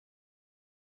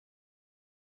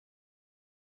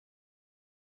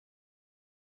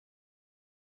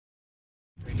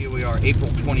Here we are,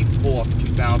 April 24th,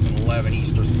 2011,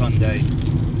 Easter Sunday.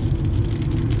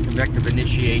 Convective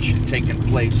initiation taking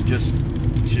place just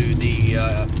to the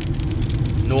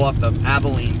north of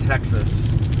Abilene, Texas.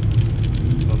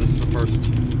 So this is the first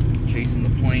chasing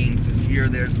the planes this year.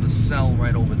 There's the cell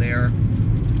right over there.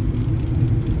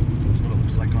 That's what it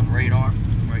looks like on radar,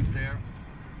 right there.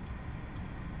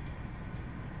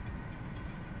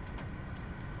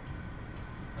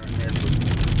 And there's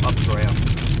the updraft.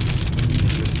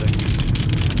 Interesting.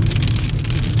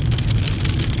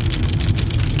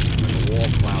 Like a wall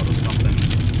cloud or something.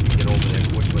 Get over there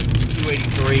quickly.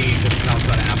 283 just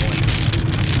outside of Abilene.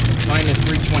 Minus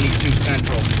 322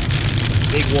 central.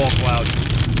 Big wall cloud.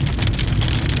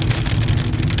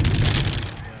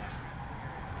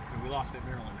 We lost at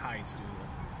Maryland Heights due to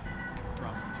the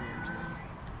crossing two interstates.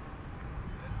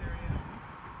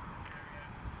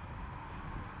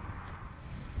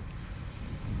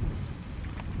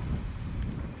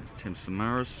 Tim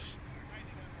Samaras.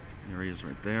 There he is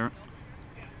right there.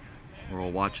 We're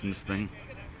all watching this thing.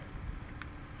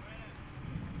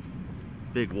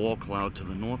 Big wall cloud to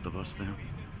the north of us there.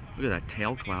 Look at that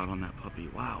tail cloud on that puppy.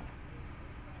 Wow.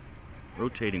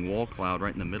 Rotating wall cloud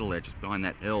right in the middle there, just behind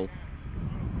that hill.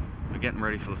 We're getting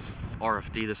ready for this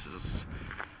RFD. This is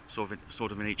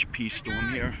sort of an HP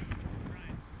storm here.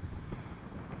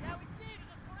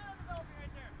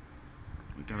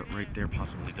 We got it right there,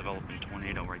 possibly developing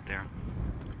tornado right there.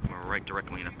 We're right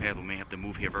directly in a path. We may have to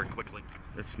move here very quickly.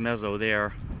 This mezzo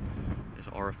there is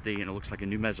RFD, and it looks like a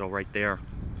new mezzo right there.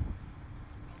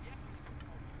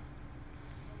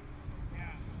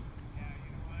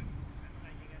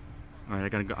 All right, I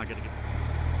gotta get.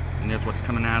 And there's what's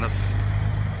coming at us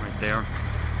right there.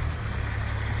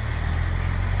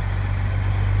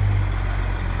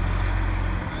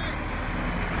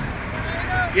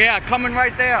 Yeah, coming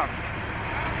right there.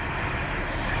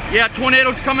 Yeah,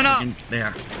 tornado's coming up.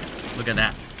 There, look at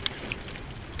that.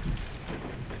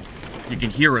 You can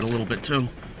hear it a little bit too.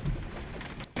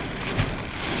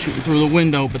 Shooting through the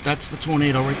window, but that's the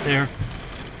tornado right there.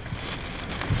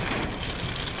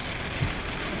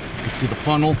 You can see the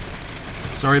funnel.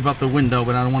 Sorry about the window,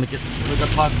 but I don't want to get with a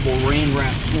possible rain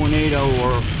wrap tornado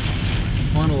or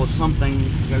funnel or something.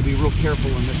 You gotta be real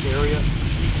careful in this area.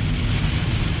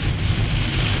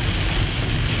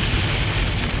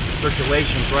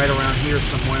 Circulation's right around here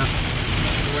somewhere.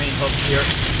 The rain hooks here.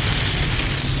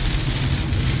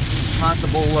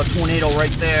 Possible tornado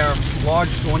right there. Large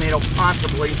tornado,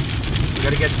 possibly. We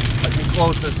gotta get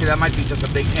closer. See, that might be just a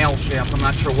big hail shaft. I'm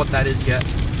not sure what that is yet.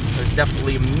 There's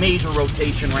definitely a major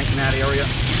rotation right in that area.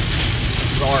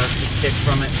 This is our kick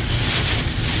from it.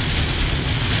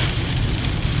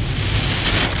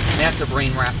 Massive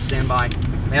rain wrap, stand by.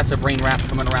 Massive rain wrap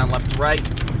coming around left to right.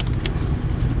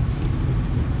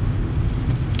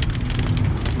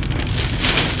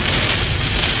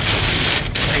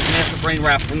 Massive rain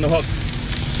wrap from the hook.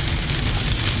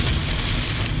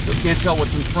 Still can't tell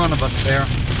what's in front of us there.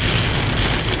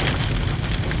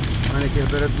 Trying to get a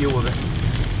better view of it.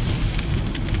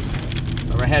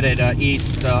 We're headed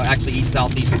east, actually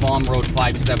east-southeast, Farm Road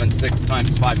 576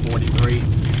 times 543.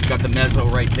 Got the mezzo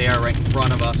right there, right in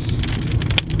front of us.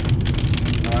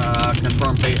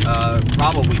 Confirmed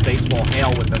probably baseball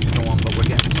hail with this storm, but we're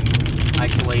getting some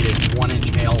isolated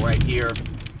 1-inch hail right here.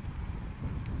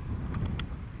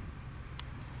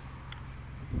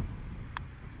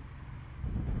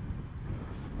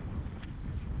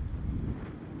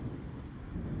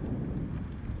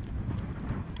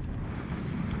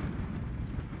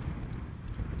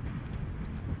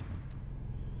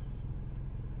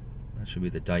 That should be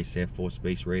the Dice Air Force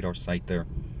Base radar site there,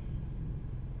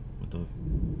 with the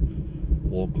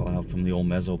wall cloud from the old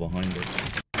mezzo behind it.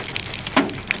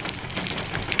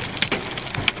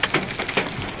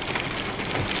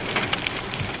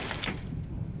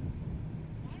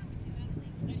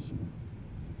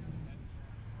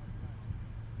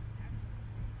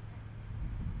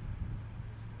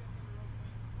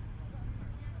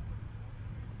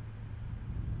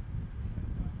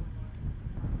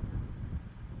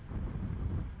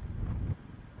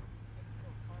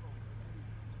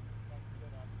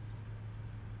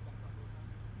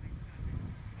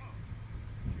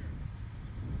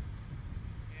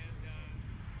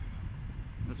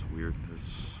 That's weird. There's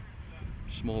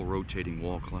a small rotating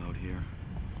wall cloud here.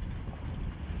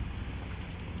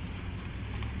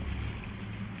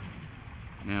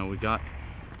 Now we got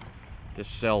this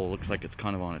cell. Looks like it's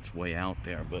kind of on its way out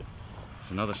there, but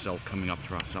there's another cell coming up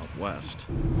to our southwest.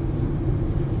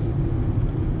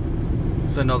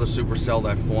 It's another supercell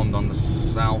that formed on the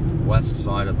southwest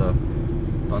side of the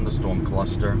thunderstorm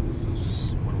cluster. This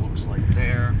is what it looks like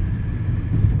there.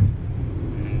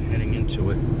 looking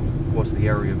into it. Of course, the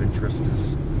area of interest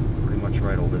is pretty much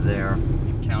right over there.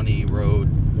 County Road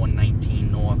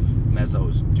 119 North,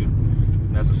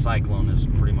 mesocyclone is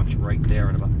pretty much right there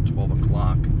at about 12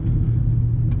 o'clock.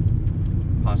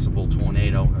 Possible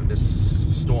tornado. This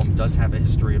storm does have a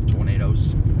history of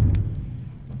tornadoes.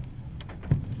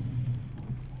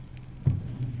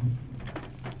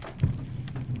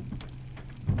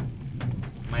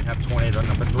 Might have tornado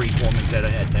number 3 forming dead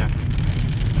ahead there.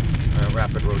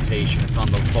 Rapid rotation. It's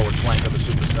on the forward flank of the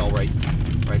supercell right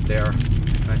there.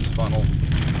 Nice funnel.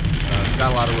 It's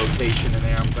got a lot of rotation in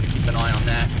there. I'm going to keep an eye on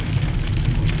that.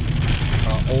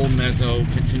 Old meso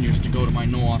continues to go to my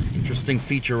north. Interesting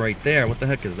feature right there. What the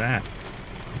heck is that?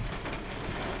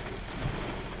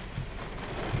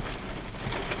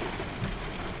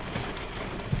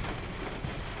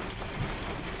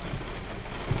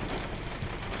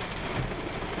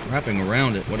 Wrapping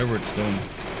around it, whatever it's doing.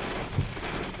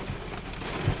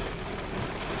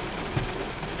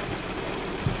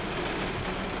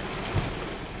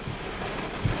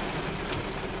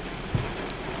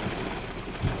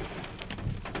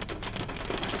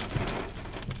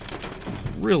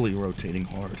 Really rotating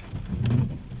hard.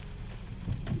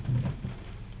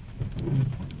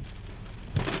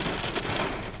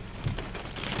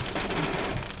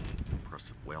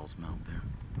 Impressive whale's mount there.